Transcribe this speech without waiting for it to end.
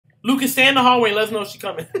Lucas, stay in the hallway and let us know if she's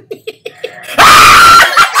coming.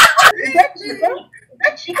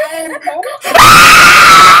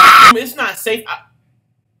 It's not safe.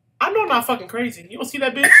 I know I'm not fucking crazy. You don't see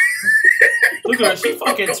that bitch? Look at her. She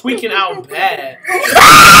fucking tweaking out bad.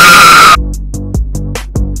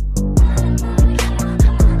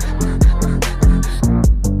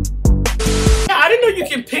 Yeah, I didn't know you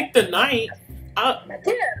can pick the night.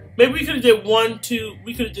 Maybe we could have did 1, 2.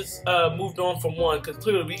 We could have just moved on from 1 because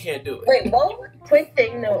clearly we can't do it. Wait, one quick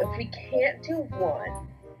thing though. If we can't do 1, what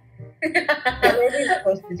are we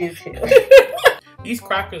supposed to do 2? These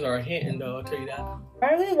crackers are hitting though, I'll tell you that.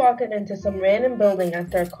 Why are we walking into some random building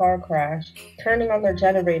after a car crash, turning on their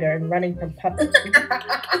generator and running from puppets?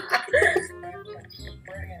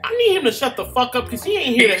 I need him to shut the fuck up because he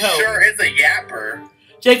ain't here to help. He sure is a yapper.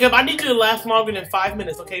 Jacob, I need you to last longer than 5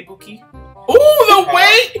 minutes, okay, Buki? Ooh, the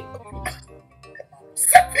wait!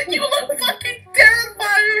 You look fucking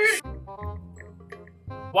terrified!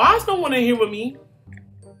 Why is no one in here with me?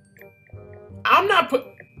 I'm not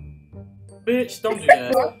Bitch, don't do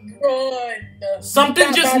that.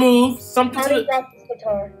 Something just moved. Something to the...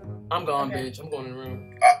 I'm gone, bitch. I'm going in the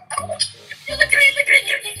room.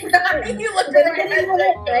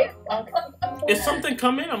 Is something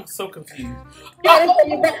coming? I'm so confused. I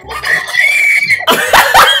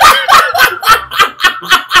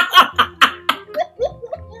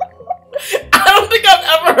don't think I've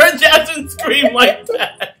ever heard Jasmine scream like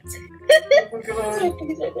that.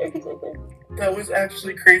 That was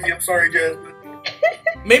actually crazy. I'm sorry, Jasmine.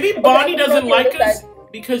 Maybe Bonnie doesn't like us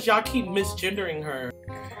because y'all keep misgendering her.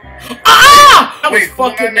 Ah! That was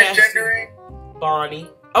fucking nasty. Bonnie.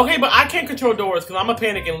 Okay, but I can't control doors because I'm gonna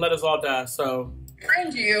panic and let us all die, so.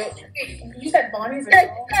 Mind you, you said Bonnie's a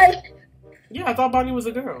girl? Yeah, I thought Bonnie was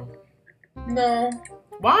a girl. No.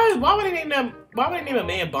 Why would they name them? Why would they name a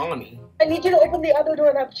man Bonnie? I need you to open the other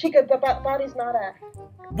door that Chica, the Bonnie's not at.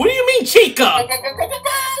 What do you mean, Chica? What are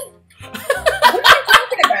you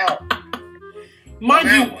talking about? Mind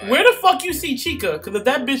you, where the fuck you see Chica? Because if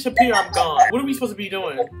that bitch appear, I'm gone. What are we supposed to be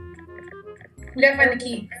doing? We gotta find the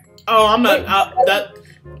key. Oh, I'm not.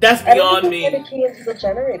 That's beyond me. The key until the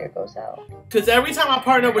generator goes out. Because every time I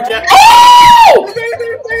partner with Jack. Oh!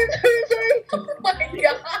 Oh my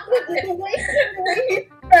god! Wait.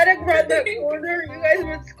 Try to grab that corner. You guys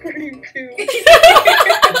would scream too.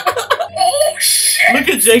 Oh shit! Look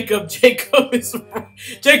at Jacob.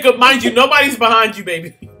 Jacob, mind you, nobody's behind you,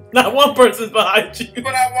 baby. Not one person's behind you.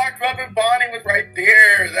 But I walked up and Bonnie was right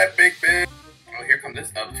there. That big bitch. Oh, here comes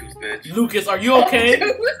this obtuse bitch. Lucas, are you okay?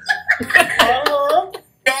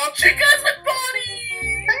 Y'all Chicas with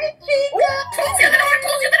Bonnie! Hi, Chica! Close the other door!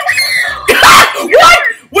 Close the other door! What?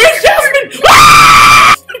 Where's Jasmine?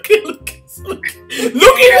 Look at Lucas. Lucas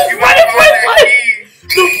is running for his life.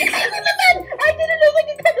 I didn't know we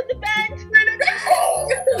could come in the back.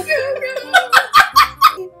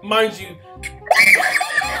 Mind you.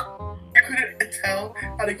 I couldn't tell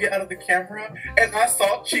how to get out of the camera, and I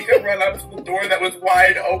saw Chica run out to the door that was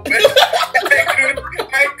wide open.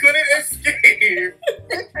 I couldn't escape.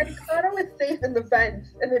 I thought I was safe in the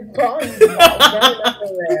fence, and then Bonnie was running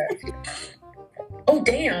everywhere. Oh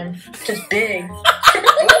damn! Just big.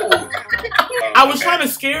 I was trying to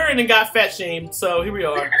scare her and then got fat shamed, so here we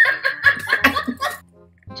are.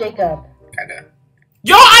 Jacob. Kinda.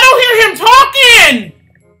 Yo, I don't hear him talking!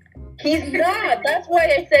 He's not. That's why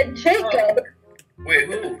I said Jacob. Wait,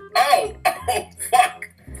 who? Oh, fuck.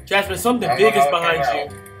 Jasmine, something big is behind you.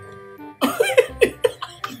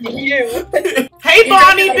 You. Hey,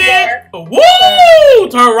 Bonnie, bitch! Woo!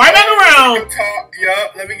 Turn right back around.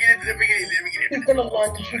 Yup, let me get it. He's gonna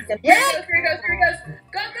launch. Yeah! Here he goes!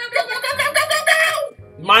 Go!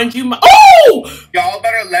 Mind you, oh! Y'all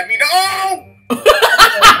better let me know!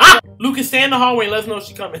 Lucas, stay in the hallway and let us know if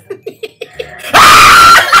she's coming.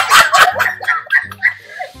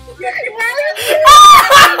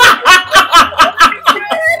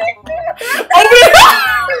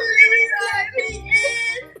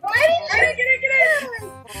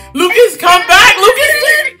 Lucas, come back!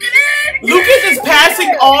 Lucas is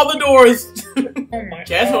passing all the doors. Oh my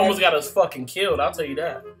Jasmine god. almost got us fucking killed, I'll tell you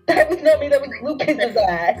that. That was not me, that was Lucas's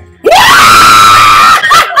ass.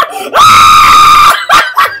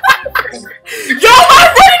 Yo,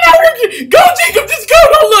 I'm running out with you! Go, Jacob, just go!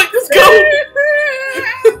 Don't look, just go!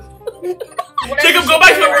 Jacob, go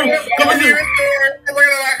back to the room. Go back to the room. We're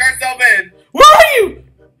gonna lock ourselves in. Where are you?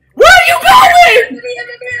 Where are you going?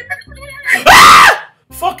 Ah!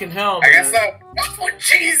 Fucking hell, man. I guess so. Oh,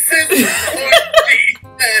 Jesus.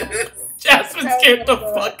 Jasmine scared the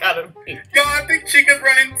fuck out of me. Yo, I think Chica's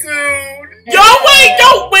running too. Yo,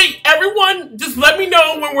 wait, everyone, just let me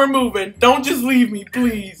know when we're moving. Don't just leave me,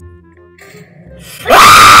 please.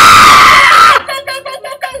 Ah!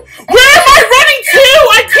 Where am I running to?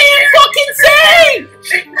 I can't fucking say!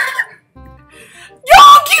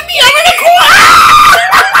 Y'all, get me out of the corner!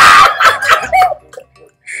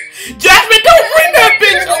 Jasmine, don't bring that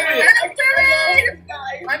bitch over here!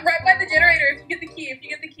 I'm right by the generator. If you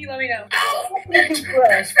get the key, let me know. Why are you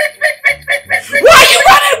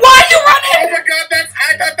running? Why are you running? Oh my god,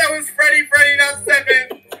 I thought that was Freddy, not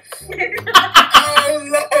 7. Oh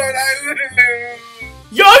lord, I literally...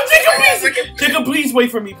 Yo, Jacob, please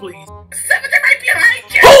wait for me, please. 7, they're right behind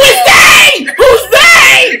you! Who is they? Who's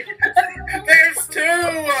they? There's 2!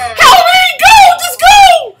 Help me! Go! Just go!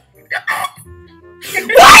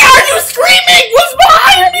 Why are you screaming? What's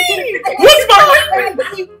behind me? What's behind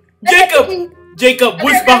me? Jacob,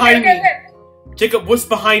 what's behind me? Jacob, what's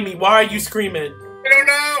behind me? Why are you screaming? I don't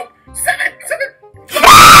know! 7!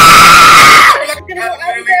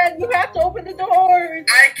 You have to open the doors.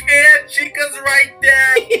 I can't! Chica's right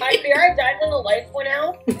there! I fear I died when the lights went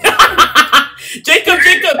out. Jacob!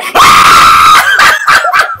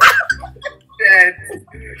 Dead.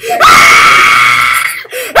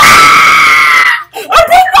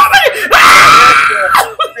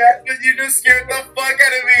 Jasmine, you just scared the fuck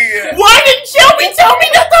out of me! Why didn't Shelby tell me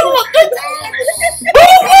that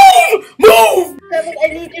Move! Seven, I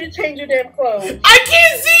need you to change your damn clothes. I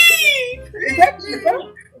can't see! Get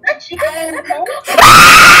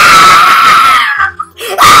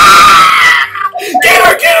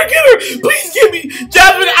her! Please give me,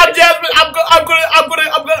 Jasmine. I'm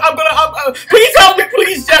gonna. Please help me,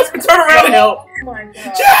 please, Jasmine. Turn around and help. Oh my god.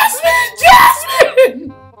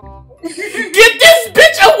 Jasmine! Get this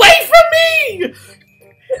bitch away from me!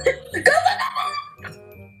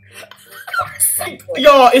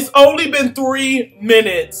 Y'all, it's only been 3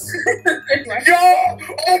 minutes. Yo!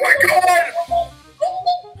 Oh my god!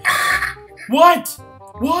 What?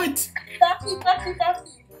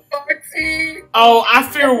 Foxy! Oh, I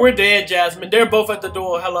fear we're dead, Jasmine. They're both at the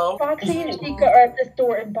door. Hello? Foxy and Chica are at this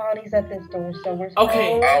door and Bonnie's at this door, so we're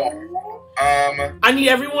Okay. I need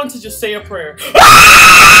everyone to just say a prayer. Y'all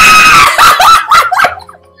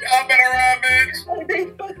better run, bitch! Oh, they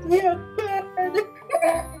fucked me up bad.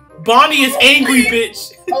 Bonnie is angry,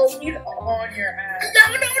 bitch. Oh, he's on your ass.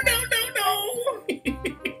 No!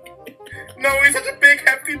 No, he's such a big,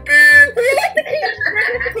 hefty bitch!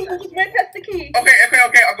 Just ran past the key. Okay,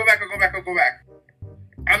 I'll go back.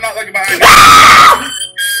 I'm not looking behind me.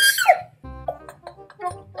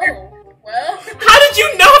 Oh, well. How did you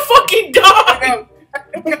not fucking die?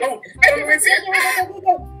 No.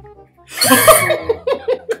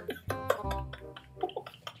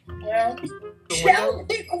 Well,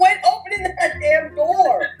 Shelby quit opening that damn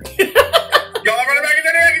door. Y'all are running back,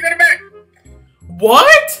 he's running back!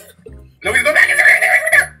 What? No, he's going back,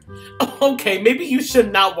 Okay, maybe you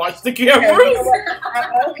should not watch the cameras.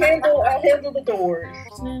 I'll handle the doors.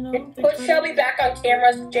 Put Shelby back on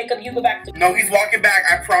cameras. Jacob, you go back to... No, he's walking back.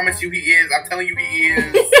 I promise you he is. I'm telling you he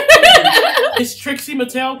is. Is Trixie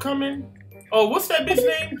Mattel coming? Oh, what's that bitch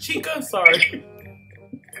name? Chica? Sorry.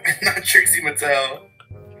 Not Trixie Mattel.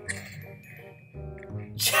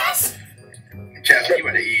 Jasmine, you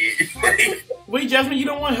better eat. Wait, Jasmine, you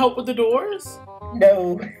don't want help with the doors?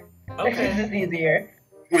 No. Okay. This is easier.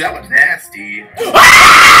 Ooh, that was nasty.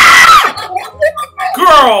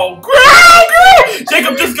 Girl!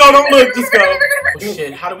 Jacob, just go, don't look, just go. Oh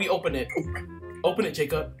shit, how do we open it? Open it,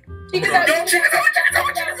 Jacob. Don't Chica!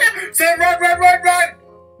 Say run!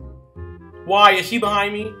 Why? Is she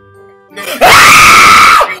behind me? No, she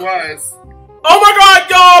was. Oh my god,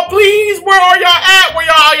 y'all, please! Where are y'all at? Where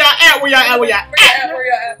y'all at?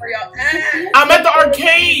 I'm at the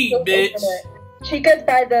arcade, bitch. Chica's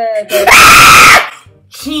by the...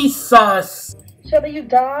 Jesus. Shelby, you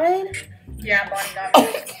died? Yeah, Bonnie got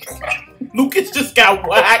it. Lucas just got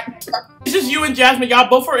whacked. It's just you and Jasmine. Y'all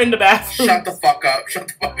both are in the bathroom. Shut the fuck up.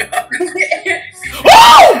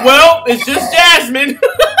 Oh! Well, it's just Jasmine.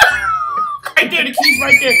 Right there, the key's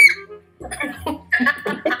right there.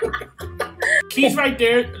 Keys right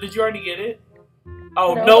there. Did you already get it?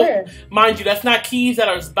 Oh, no. Mind you, that's not keys, that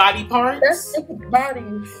are body parts. That's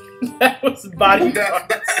bodies. That was body parts.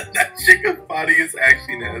 That chicken's body is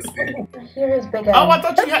actually nasty. Here is big Oh, I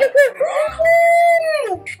thought you had...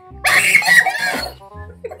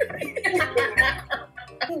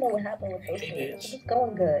 I don't know what happened with those Hey, things. bitch. It's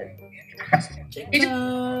going good.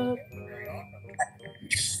 Jacob.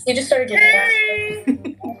 You just started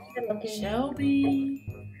getting Shelby.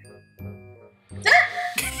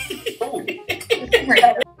 Oh,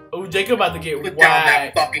 Oh, Jacob about to get put down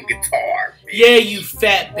that whacked. fucking guitar. Yeah, you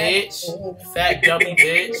fat bitch. Fat dummy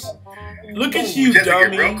bitch. Look at you, Just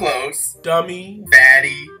dummy. get real close. Dummy.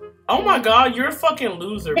 Fatty. Oh my god, you're a fucking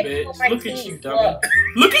loser, bitch. Look at you, dummy. Look.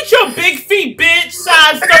 Look at your big feet, bitch.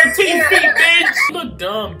 Size 13 feet, bitch. You look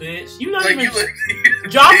dumb, bitch. You not even.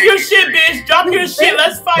 Drop your shit, bitch. Drop your shit.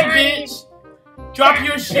 Let's fight, bitch. Drop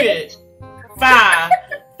your shit. 5,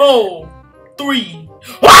 4, 3.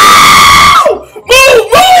 Wow! Move!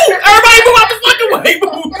 Everybody move out the fucking way!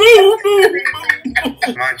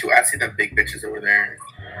 Move! Mind you, I see them big bitches over there.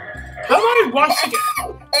 How about I watch it?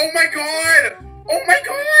 Oh my god! Oh my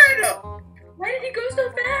god! Why did he go so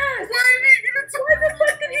fast? Why the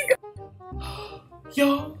fuck did he go?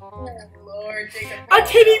 Yo, Oh, Lord, Jacob. I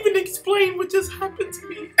can't even explain what just happened to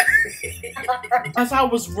me. As I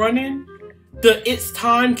was running, the "it's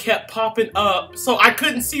time" kept popping up, so I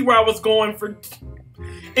couldn't see where I was going for.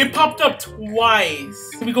 It popped up twice.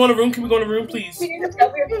 Can we go in the room? Can we go in the room, please?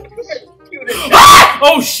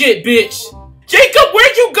 Oh shit, bitch! Jacob,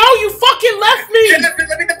 where'd you go? You fucking left me! Jasmine,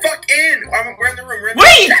 let me the fuck in! We're in the room.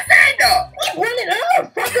 Wait! Run it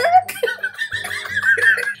up, fucker!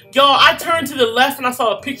 Y'all, I turned to the left and I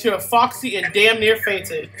saw a picture of Foxy and damn near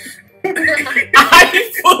fainted.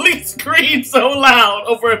 I fully screamed so loud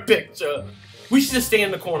over a picture. We should just stay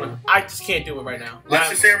in the corner. I just can't do it right now. Let's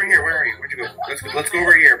just stay over here. Where are you? Where'd you go? Let's go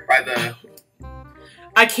over here by the...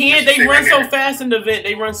 I can't. They run so fast in the vent.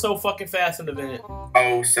 They run so fucking fast in the vent.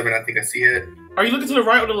 Oh, 7, I think I see it. Are you looking to the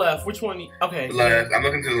right or the left? Which one? Okay. Left. I'm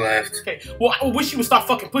looking to the left. Okay. Well, I wish you would stop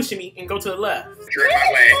fucking pushing me and go to the left. You're in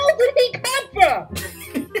my way. Where did he come from?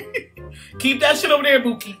 Keep that shit over there,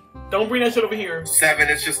 Buki. Don't bring that shit over here. 7,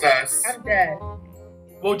 it's just us. I'm dead.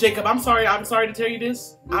 Well, Jacob, I'm sorry to tell you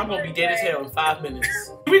this. I'm gonna be dead as hell in 5 minutes.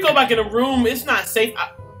 If we go back in the room, it's not safe.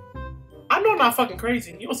 I know I'm not fucking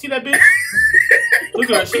crazy. You don't see that bitch? Look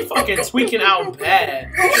at her. She fucking tweaking out bad.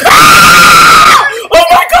 Oh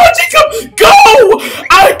my god, Jacob! Go!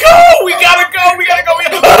 Go! We gotta go! Where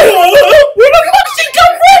the fuck did she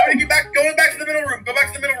come from? Going back to the middle room. Go back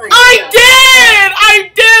to the middle room. I did!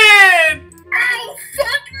 Oh,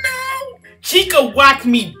 fuck no! Chica whacked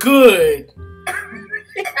me good.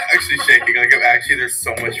 I'm actually shaking. Actually, there's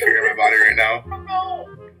so much fear in my body right now.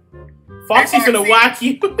 Foxy's gonna whack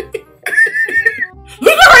you. Look at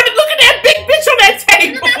her! Look at that big bitch on that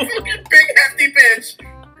table! Big hefty bitch!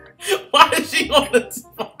 Why is she on this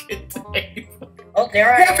fucking table? Oh,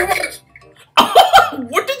 there I am.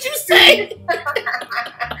 What did you say?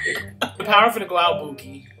 The power finna go out,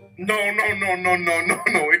 Buki. No,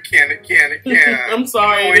 it can't. I'm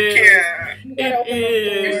sorry, no, it can't. It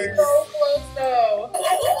is. You're so close, though.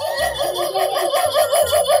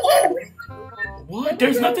 What?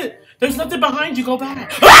 There's nothing behind you. Go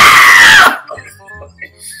back. Ah!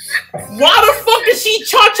 Why the fuck did she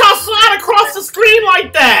cha-cha slide across the screen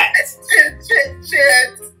like that?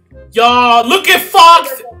 Shit. Y'all, look at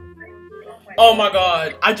Fox. Oh my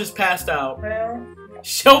god, I just passed out. Well,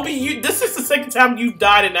 Shelby, this is the second time you've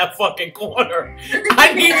died in that fucking corner.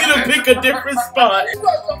 I need you to pick a different spot.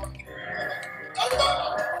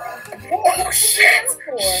 Oh shit!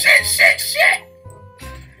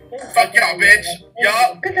 Fuck y'all, bitch.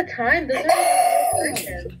 Y'all. look at the time. This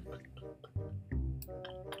is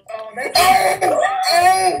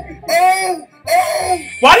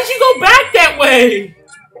Why did you go back that way?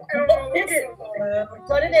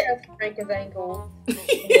 What did it break his ankle?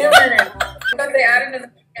 But they added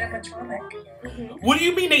an animatronic. What do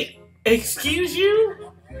you mean they excuse you?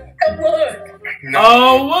 Come look. No.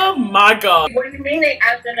 Oh my god. What do you mean they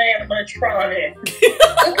added an animatronic?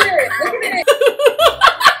 Look at it.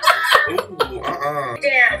 Ooh,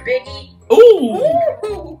 Damn, Biggie.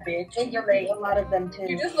 Ooh. Bitch. And you're right, a lot of them too.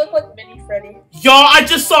 You just look like Mini Freddy. Y'all, I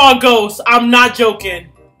just saw a ghost. I'm not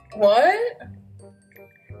joking. What?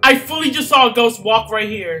 I fully just saw a ghost walk right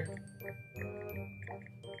here.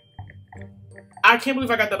 I can't believe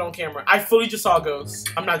I got that on camera. I fully just saw a ghost.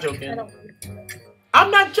 I'm not joking. I'm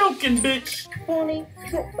not joking, bitch. Bonnie,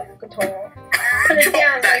 drop that guitar. Put it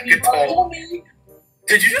down, Bonnie.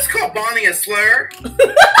 Did you just call Bonnie a slur?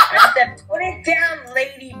 I said, put it down,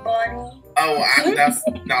 Lady Bunny. Oh, that's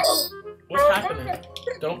not. What's happening?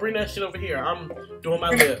 Don't bring that shit over here. I'm doing my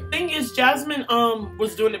lip. Thing is, Jasmine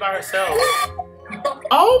was doing it by herself.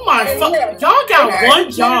 Oh my fuck! Y'all got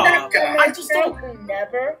one job. I just don't.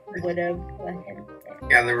 Never would have let him.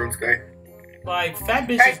 Yeah, the room's great. Like fat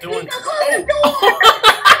bitch is doing.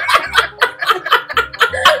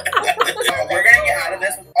 We're gonna get out of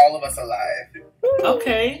this with all of us alive.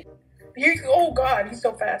 Okay. Oh god, he's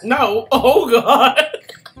so fast. No. Oh god.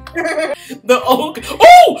 Oh.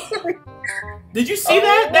 Did you see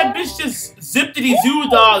that? That bitch just zippity zoo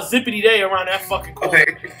dog zippity day around that fucking corner.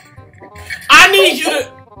 Okay. I need you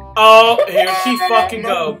to. Oh, here she fucking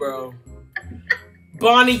go, bro.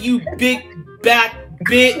 Bonnie, you big back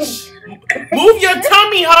Bitch. Move your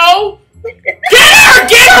tummy, hoe. Get her!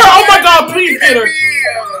 Get her! Oh my god, please get her.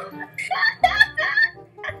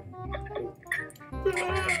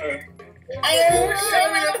 Oh,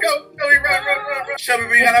 Shelby, let's go. Shelby, run. Shelby,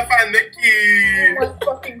 we gotta find the key. Oh my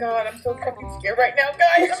fucking god, I'm so fucking scared right now,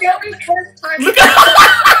 guys. Shelby's first time. Look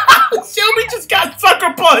at Shelby just got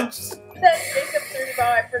sucker punched. That's Jacob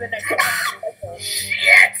 35 for the next one.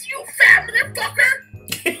 Shit, you fat motherfucker.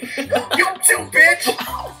 You too, bitch.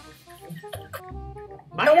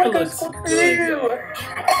 My hair looks good, yo.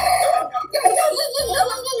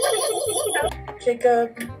 Jacob,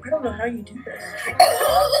 I don't know how you do this.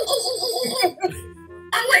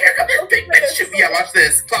 I'm like, here comes this big bitch. Yeah, watch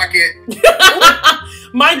this. Clock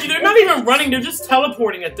it. Mind you, they're not even running. They're just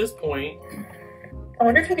teleporting at this point. I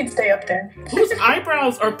wonder if you can stay up there. Whose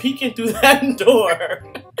eyebrows are peeking through that door?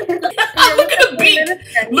 Look at the beak.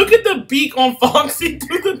 Look at the beak on Foxy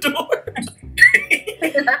through the door.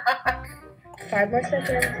 5 more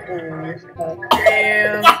seconds.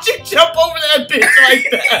 Damn. Why'd you jump over that bitch like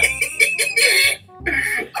that?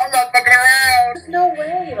 I'm not fucking around. There's no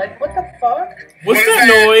way. Like, what the fuck? What's that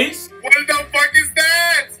noise? What the fuck is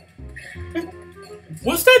that?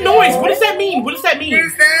 What's that noise? What does that mean? What does that mean? What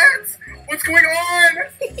is that? What's going on?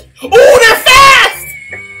 Oh, they're fast!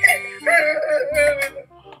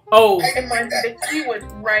 Oh. And mind you, the key was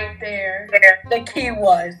right there. The key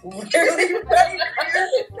was literally right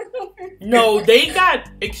there. No, they got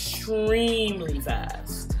extremely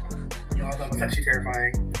fast. Y'all, that was actually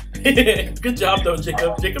terrifying. Good job, though,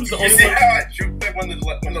 Jacob. Jacob's the You only see one. how I juked them when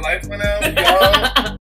the lights went out?